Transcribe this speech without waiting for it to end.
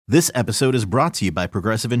This episode is brought to you by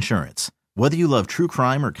Progressive Insurance. Whether you love true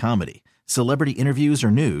crime or comedy, celebrity interviews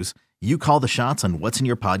or news, you call the shots on what's in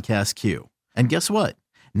your podcast queue. And guess what?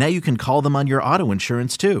 Now you can call them on your auto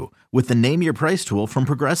insurance too with the Name Your Price tool from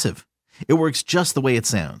Progressive. It works just the way it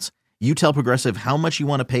sounds. You tell Progressive how much you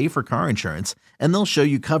want to pay for car insurance, and they'll show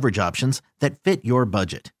you coverage options that fit your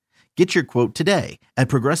budget. Get your quote today at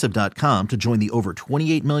Progressive.com to join the over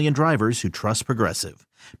 28 million drivers who trust Progressive.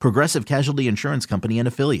 Progressive Casualty Insurance Company and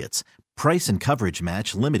Affiliates. Price and coverage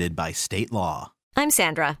match limited by state law. I'm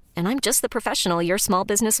Sandra, and I'm just the professional your small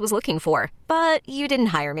business was looking for. But you didn't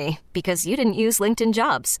hire me because you didn't use LinkedIn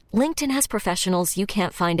Jobs. LinkedIn has professionals you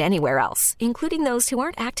can't find anywhere else, including those who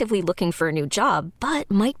aren't actively looking for a new job, but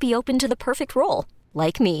might be open to the perfect role,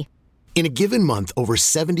 like me. In a given month, over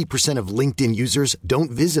 70% of LinkedIn users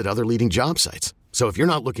don't visit other leading job sites. So if you're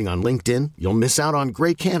not looking on LinkedIn, you'll miss out on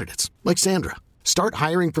great candidates like Sandra. Start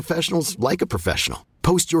hiring professionals like a professional.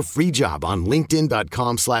 Post your free job on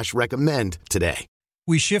linkedin.com/recommend today.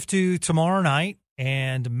 We shift to tomorrow night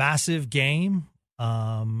and massive game.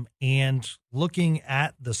 And looking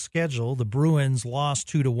at the schedule, the Bruins lost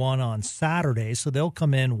 2-1 on Saturday, so they'll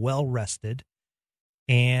come in well rested.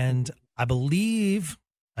 And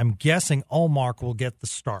I'm guessing Ullmark will get the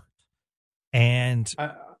start. And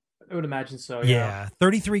I would imagine so. Yeah.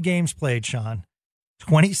 33 games played, Sean.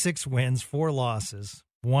 26 wins, 4 losses,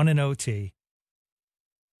 1 in OT.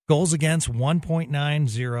 Goals against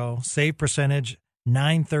 1.90, save percentage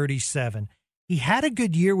 937. He had a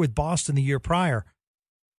good year with Boston the year prior.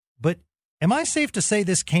 But am I safe to say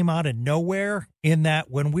this came out of nowhere in that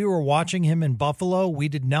when we were watching him in Buffalo, we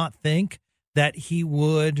did not think that he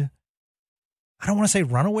would, I don't want to say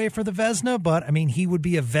run away for the Vezina, but I mean, he would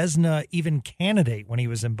be a Vezina even candidate when he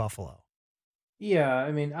was in Buffalo. Yeah,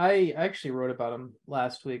 I mean, I actually wrote about him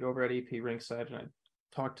last week over at EP Ringside, and I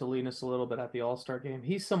talked to Linus a little bit at the All-Star game.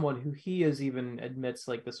 He's someone who he is even admits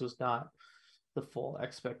like this was not the full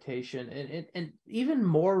expectation, and even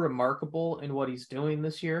more remarkable in what he's doing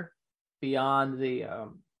this year beyond the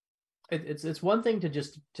it's one thing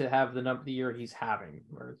to have the year he's having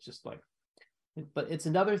where it's just like, but it's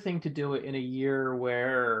another thing to do it in a year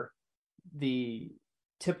where the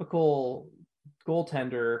typical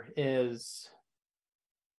goaltender is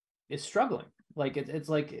struggling. Like it's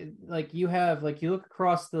like you have, like, you look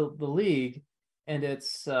across the league and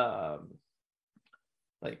it's like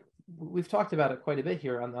we've talked about it quite a bit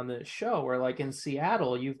here on the show, where like in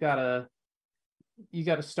Seattle you got a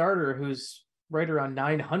starter who's right around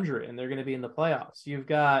 900 and they're going to be in the playoffs. You've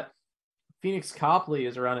got Phoenix Copley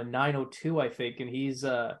is around a 902, I think, and he's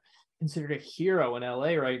considered a hero in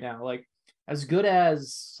LA right now. Like as good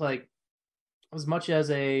as, like, as much as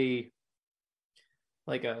a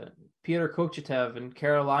Peter Kochetev in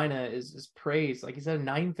Carolina is praised, like he's at a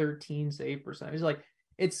 913 save percentage. He's like,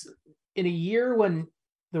 it's in a year when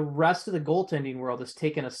the rest of the goaltending world has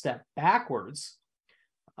taken a step backwards,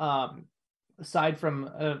 aside from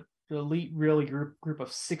an elite really group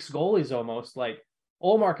of 6 goalies almost, like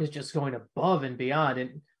Ullmark is just going above and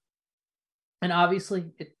beyond. And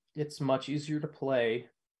obviously it's much easier to play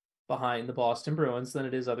behind the Boston Bruins than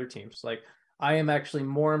it is other teams. Like I am actually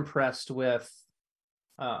more impressed with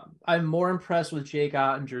Jake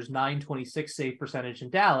Ottinger's 926 save percentage in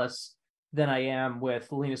Dallas than I am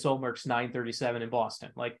with Linus Ullmark's 937 in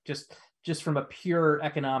Boston. Like just from a pure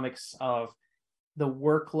economics of the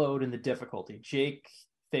workload and the difficulty. Jake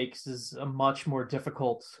faces a much more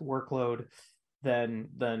difficult workload than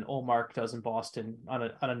Ullmark does in Boston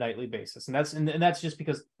on a nightly basis. And that's just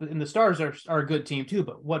because, and the Stars are a good team too,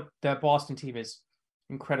 but what that Boston team is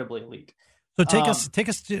incredibly elite. So take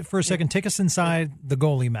us for a second. Take us inside the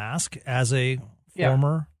goalie mask as a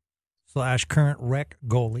former / current rec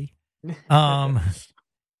goalie.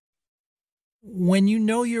 When you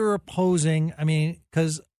know you're opposing, I mean,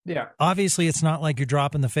 because obviously it's not like you're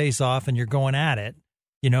dropping the face off and you're going at it,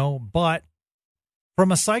 but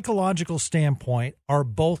from a psychological standpoint, are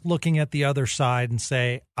both looking at the other side and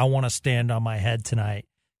say, I want to stand on my head tonight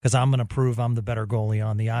because I'm going to prove I'm the better goalie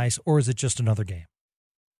on the ice, or is it just another game?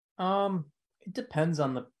 It depends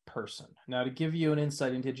on the person. Now, to give you an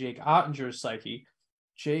insight into Jake Ottinger's psyche,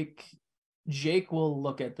 Jake will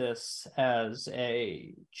look at this as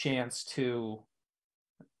a chance to.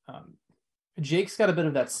 Jake's got a bit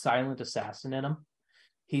of that silent assassin in him.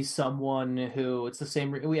 He's someone who, it's the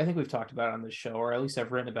same. I think we've talked about it on this show, or at least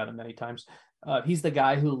I've written about him many times. He's the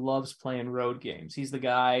guy who loves playing road games. He's the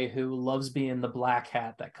guy who loves being the black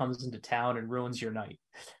hat that comes into town and ruins your night.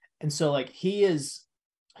 And so, like,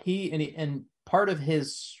 and part of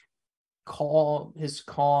his calm,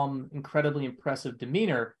 incredibly impressive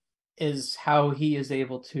demeanor is how he is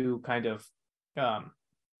able to kind of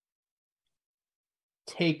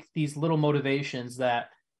take these little motivations that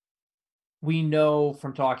we know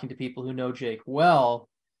from talking to people who know Jake well,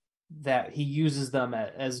 that he uses them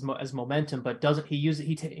as momentum, but doesn't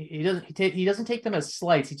he doesn't take them as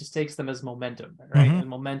slights. He just takes them as momentum, right? Mm-hmm. And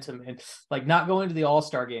momentum, and like not going to the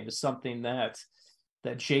All-Star game is something that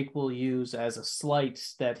Jake will use as a slight,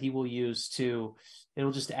 that he will use to,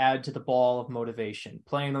 it'll just add to the ball of motivation.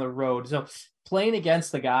 Playing on the road, so playing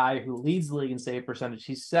against the guy who leads the league in save percentage,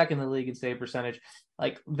 he's second in the league in save percentage,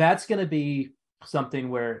 like that's going to be something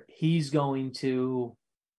where he's going to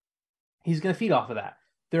feed off of that.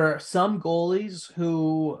 There are some goalies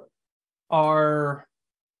who are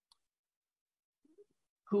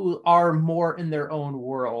more in their own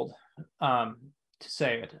world, to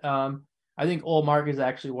say it. I think Ullmark is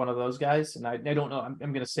actually one of those guys, and I don't know. I'm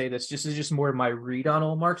going to say this just more my read on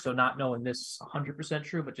Ullmark, so not knowing this 100%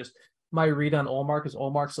 true, but just my read on Ullmark is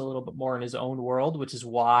Ullmark's a little bit more in his own world, which is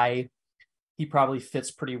why he probably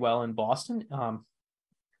fits pretty well in Boston.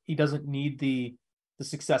 He doesn't need the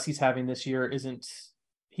success he's having this year.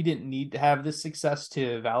 He didn't need to have this success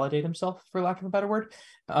to validate himself, for lack of a better word.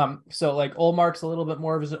 So like Ullmark's a little bit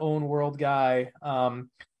more of his own world guy.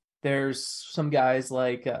 There's some guys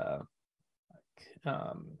like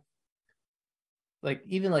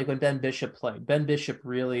even like when Ben Bishop played, Ben Bishop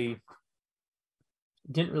really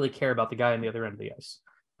didn't really care about the guy on the other end of the ice,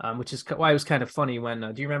 which is why it was kind of funny when,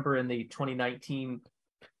 do you remember in the 2019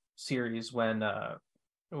 series when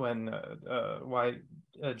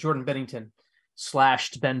Jordan Bennington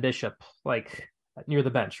slashed Ben Bishop like near the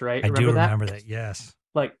bench, right? I do remember that. Yes.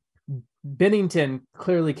 Like Bennington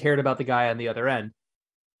clearly cared about the guy on the other end.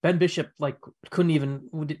 Ben Bishop like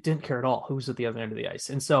didn't care at all who was at the other end of the ice.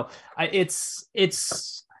 And so there's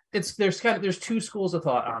two schools of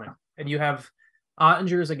thought on it. And you have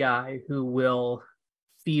Ottinger is a guy who will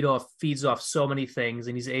feeds off so many things,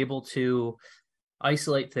 and he's able to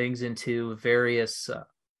isolate things into various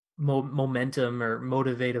momentum or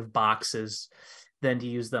motivative boxes than to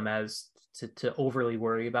use them as to overly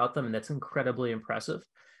worry about them. And that's incredibly impressive.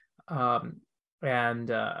 I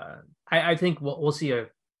think we'll see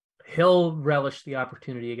he'll relish the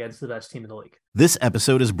opportunity against the best team in the league. This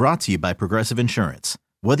episode is brought to you by Progressive Insurance.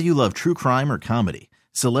 Whether you love true crime or comedy,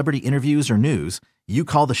 celebrity interviews or news, you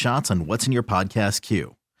call the shots on what's in your podcast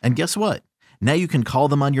queue. And guess what? Now you can call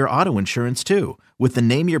them on your auto insurance too, with the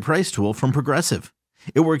Name Your Price tool from Progressive.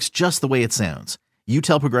 It works just the way it sounds. You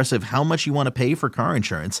tell Progressive how much you want to pay for car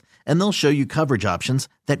insurance, and they'll show you coverage options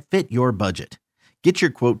that fit your budget. Get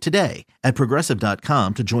your quote today at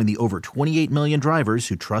Progressive.com to join the over 28 million drivers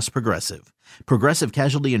who trust Progressive. Progressive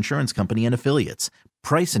Casualty Insurance Company and Affiliates.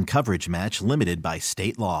 Price and coverage match limited by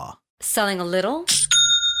state law. Selling a little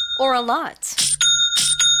or a lot?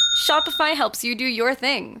 Shopify helps you do your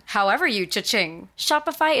thing, however you cha-ching.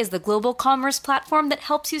 Shopify is the global commerce platform that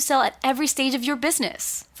helps you sell at every stage of your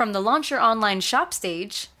business. From the launch your online shop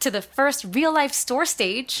stage, to the first real-life store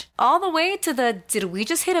stage, all the way to the did we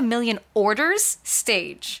just hit 1 million orders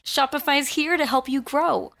stage. Shopify's here to help you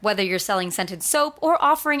grow. Whether you're selling scented soap or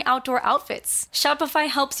offering outdoor outfits, Shopify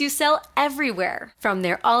helps you sell everywhere. From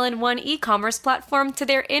their all-in-one e-commerce platform to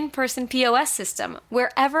their in-person POS system,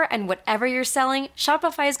 wherever and whatever you're selling,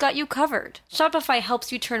 Shopify's got you covered. Shopify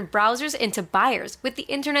helps you turn browsers into buyers with the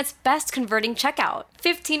internet's best converting checkout.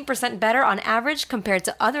 15% better on average compared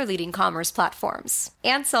to other leading commerce platforms.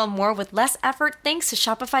 And sell more with less effort thanks to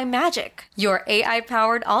Shopify Magic, your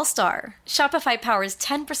AI-powered all-star. Shopify powers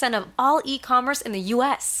 10% of all e-commerce in the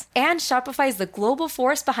US. And Shopify is the global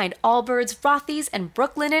force behind Allbirds, Rothy's, and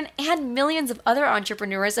Brooklinen, and millions of other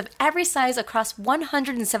entrepreneurs of every size across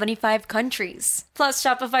 175 countries. Plus,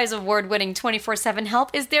 Shopify's award-winning 24/7 help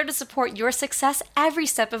is there to support your success every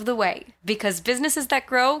step of the way. Because businesses that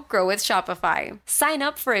grow with Shopify. Sign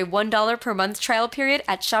up for a $1 per month trial period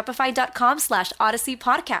at shopify.com/Odyssey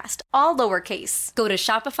Podcast, all lowercase. Go to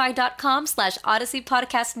shopify.com/Odyssey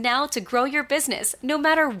Podcast now to grow your business, no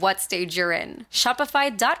matter what stage you're in.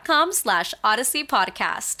 Shopify.com/Odyssey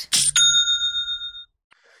Podcast.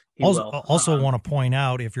 Also want to point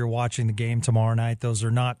out, if you're watching the game tomorrow night, those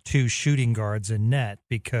are not two shooting guards in net,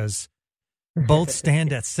 because both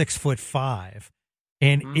stand at 6'5",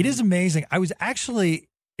 and it is amazing.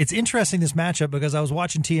 It's interesting, this matchup, because I was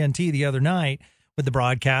watching TNT the other night with the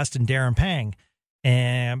broadcast and Darren Pang,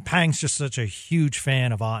 and Pang's just such a huge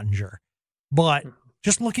fan of Ottinger. But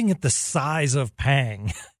just looking at the size of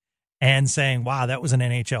Pang and saying, wow, that was an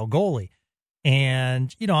NHL goalie.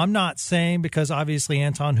 And, I'm not saying, because obviously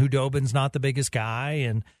Anton Hudobin's not the biggest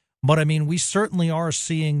guy, but I mean, we certainly are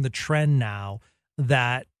seeing the trend now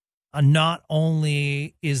that not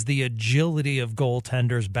only is the agility of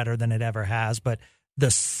goaltenders better than it ever has, but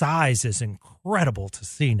the size is incredible to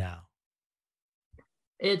see now.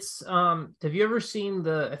 It's have you ever seen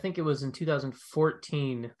I think it was in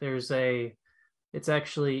 2014, it's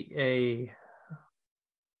actually a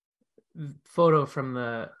photo from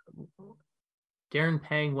Darren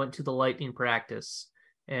Pang went to the Lightning practice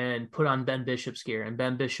and put on Ben Bishop's gear, and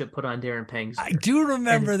Ben Bishop put on Darren Pang's gear. I do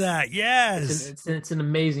remember that. Yes. It's an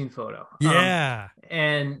amazing photo. Yeah.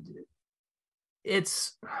 And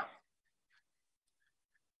it's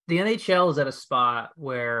the NHL is at a spot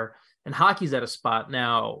where, and hockey's at a spot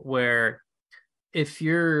now where if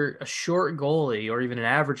you're a short goalie or even an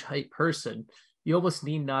average height person, you almost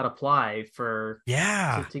need not apply to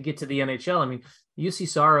get to the NHL. I mean, UC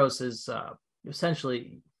Saros is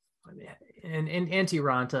essentially, and Antti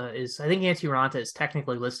Raanta I think Antti Raanta is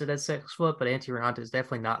technically listed as 6 foot, but Antti Raanta is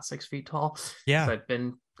definitely not 6 feet tall. Yeah. So I've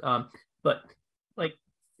been, but like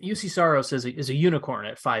UC Saros is a unicorn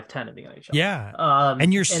at 5'10" in the NHL. Yeah.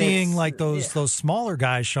 And you're seeing like those smaller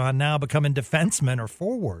guys, Sean, now becoming defensemen or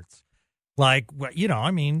forwards. Like,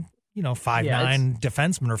 5'9"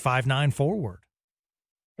 defenseman or 5'9" forward.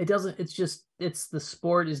 The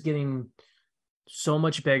sport is getting so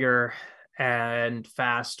much bigger and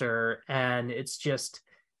faster, and it's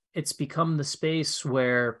become the space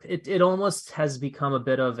where it almost has become a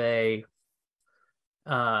bit of a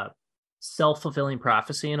self-fulfilling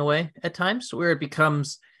prophecy in a way at times, where it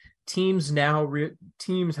becomes teams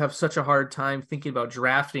have such a hard time thinking about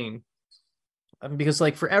drafting, because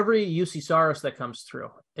like for every UC Saros that comes through,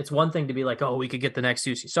 it's one thing to be like, oh, we could get the next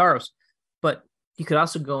UC Saros, but you could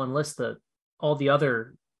also go and list all the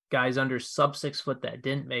other guys under sub 6 foot that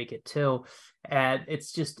didn't make it too. And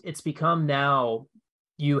it's become now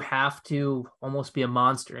you have to almost be a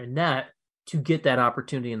monster in net to get that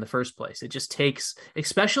opportunity in the first place. It just takes,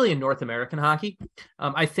 especially in North American hockey.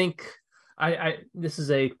 I think this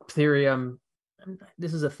is a theory.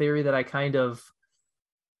 This is a theory that I kind of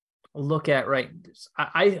look at, right?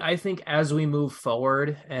 I think as we move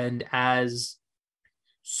forward and as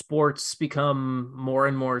sports become more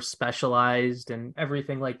and more specialized and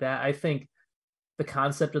everything like that, I think the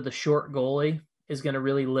concept of the short goalie is going to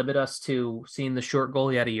really limit us to seeing the short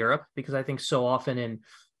goalie out of Europe, because I think so often in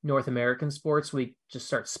North American sports, we just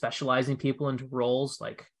start specializing people into roles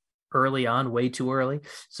like early on, way too early.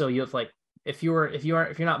 So you have like, if you're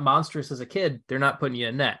not monstrous as a kid, they're not putting you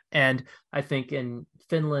in net. And I think in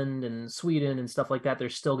Finland and Sweden and stuff like that,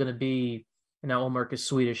 there's still going to be, Ullmark is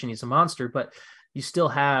Swedish and he's a monster, but you still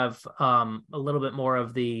have a little bit more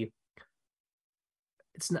of the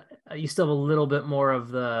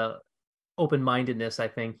open-mindedness, I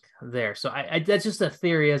think, there. So I that's just a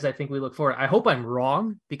theory as I think we look forward. I hope I'm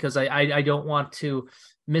wrong, because I don't want to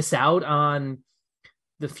miss out on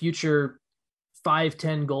the future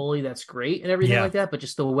 5'10" goalie that's great and everything like that. But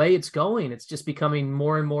just the way it's going, it's just becoming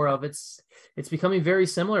more and more of it's becoming very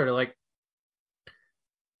similar to like,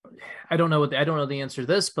 I don't know the answer to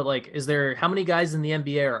this, but like, how many guys in the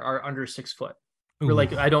NBA are under 6 foot? Or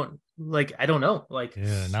like, I don't know. Like,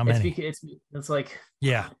 not many. It's like,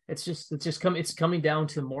 yeah, it's coming down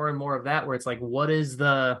to more and more of that, where it's like, what is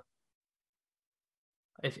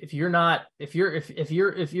if you're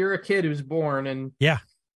a kid who's born and you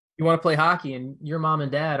want to play hockey and your mom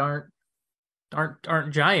and dad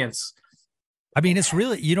aren't giants. I mean, it's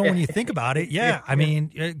really, when you think about it, I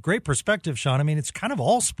mean, great perspective, Sean. I mean, it's kind of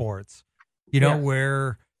all sports,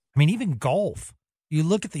 where, I mean, even golf, you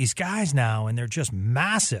look at these guys now and they're just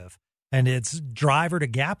massive, and it's driver to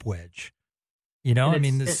gap wedge, I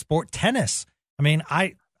mean, the sport tennis. I mean,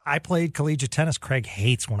 I played collegiate tennis. Craig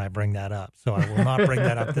hates when I bring that up, so I will not bring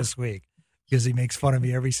that up this week because he makes fun of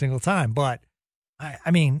me every single time. But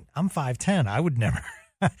I mean, I'm 5'10". I would never.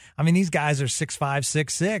 I mean, these guys are 6'5",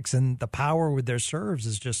 6'6", and the power with their serves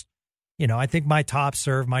is just, I think my top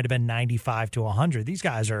serve might have been 95 to 100. These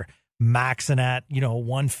guys are maxing at,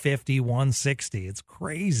 150, 160. It's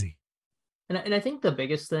crazy. And I think the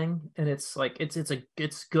biggest thing, and it's like,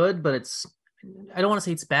 it's good, but I don't want to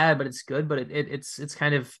say it's bad, but it's good, but it's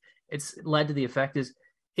kind of, it's led to the effect is,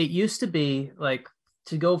 it used to be like,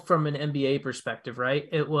 to go from an NBA perspective, right?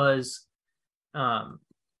 It was,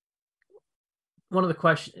 one of the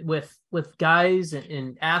questions with guys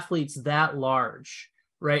and athletes that large,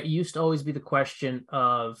 right? It used to always be the question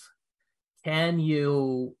of, can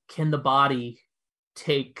the body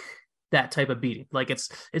take that type of beating? Like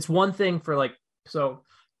it's one thing for like, so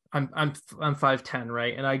I'm 5'10",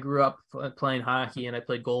 right? And I grew up playing hockey and I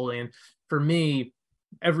played goalie. And for me,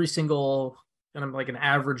 and I'm like an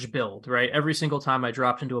average build, right? Every single time I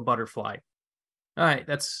dropped into a butterfly, all right,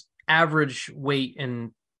 that's average weight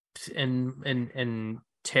and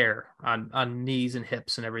tear on knees and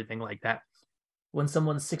hips and everything like that. when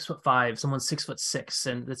someone's 6'5", someone's 6'6",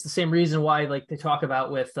 and it's the same reason why like they talk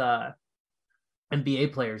about with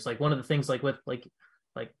NBA players. Like one of the things like with like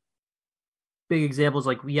big examples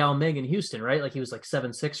like Yao Ming in Houston, right? Like he was like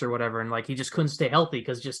 7'6" or whatever, and like he just couldn't stay healthy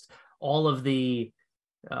because just all of the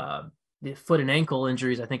foot and ankle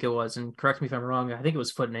injuries, I think it was, and correct me if I'm wrong, I think it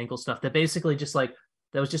was foot and ankle stuff that basically just like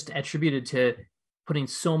that was just attributed to putting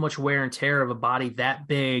so much wear and tear of a body that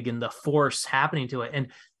big and the force happening to it. And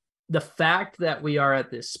the fact that we are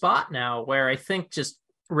at this spot now where I think just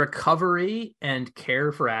recovery and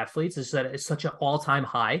care for athletes is that it's such an all-time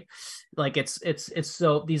high. Like it's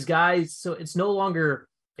so these guys, so it's no longer,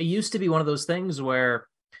 it used to be one of those things where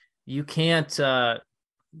you can't, the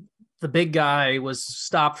big guy was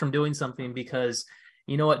stopped from doing something because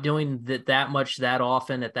you know what, doing that much, that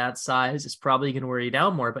often at that size is probably going to wear you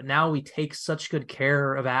down more. But now we take such good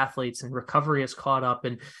care of athletes and recovery has caught up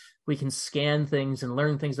and we can scan things and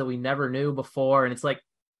learn things that we never knew before. And it's like,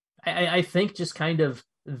 I think just kind of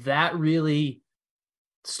that really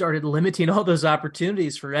started limiting all those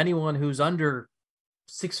opportunities for anyone who's under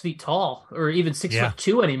 6 feet tall or even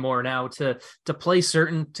 6'2" anymore now to play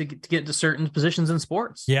to get into certain positions in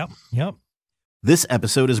sports. Yep. This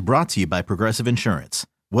episode is brought to you by Progressive Insurance.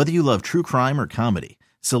 Whether you love true crime or comedy,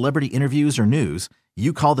 celebrity interviews or news,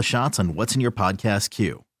 you call the shots on what's in your podcast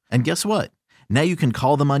queue. And guess what? Now you can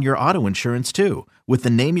call them on your auto insurance too with the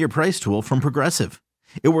Name Your Price tool from Progressive.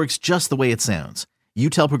 It works just the way it sounds. You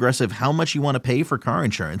tell Progressive how much you want to pay for car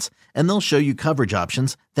insurance, and they'll show you coverage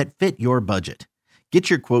options that fit your budget. Get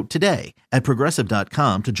your quote today at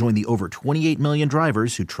Progressive.com to join the over 28 million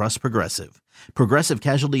drivers who trust Progressive. Progressive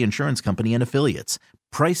Casualty Insurance Company and Affiliates.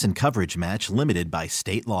 Price and coverage match limited by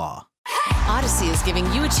state law. Odyssey is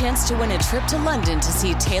giving you a chance to win a trip to London to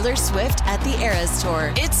see Taylor Swift at the Eras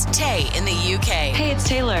Tour. It's Tay in the UK. Hey, it's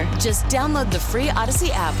Taylor. Just download the free Odyssey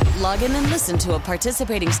app, log in and listen to a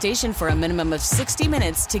participating station for a minimum of 60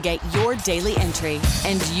 minutes to get your daily entry.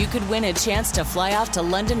 And you could win a chance to fly off to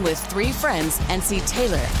London with 3 friends and see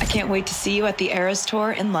Taylor. I can't wait to see you at the Eras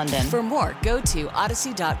Tour in London. For more, go to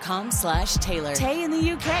odyssey.com/Taylor. Tay in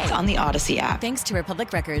the UK. It's on the Odyssey app. Thanks to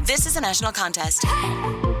Republic Records. This is a national contest.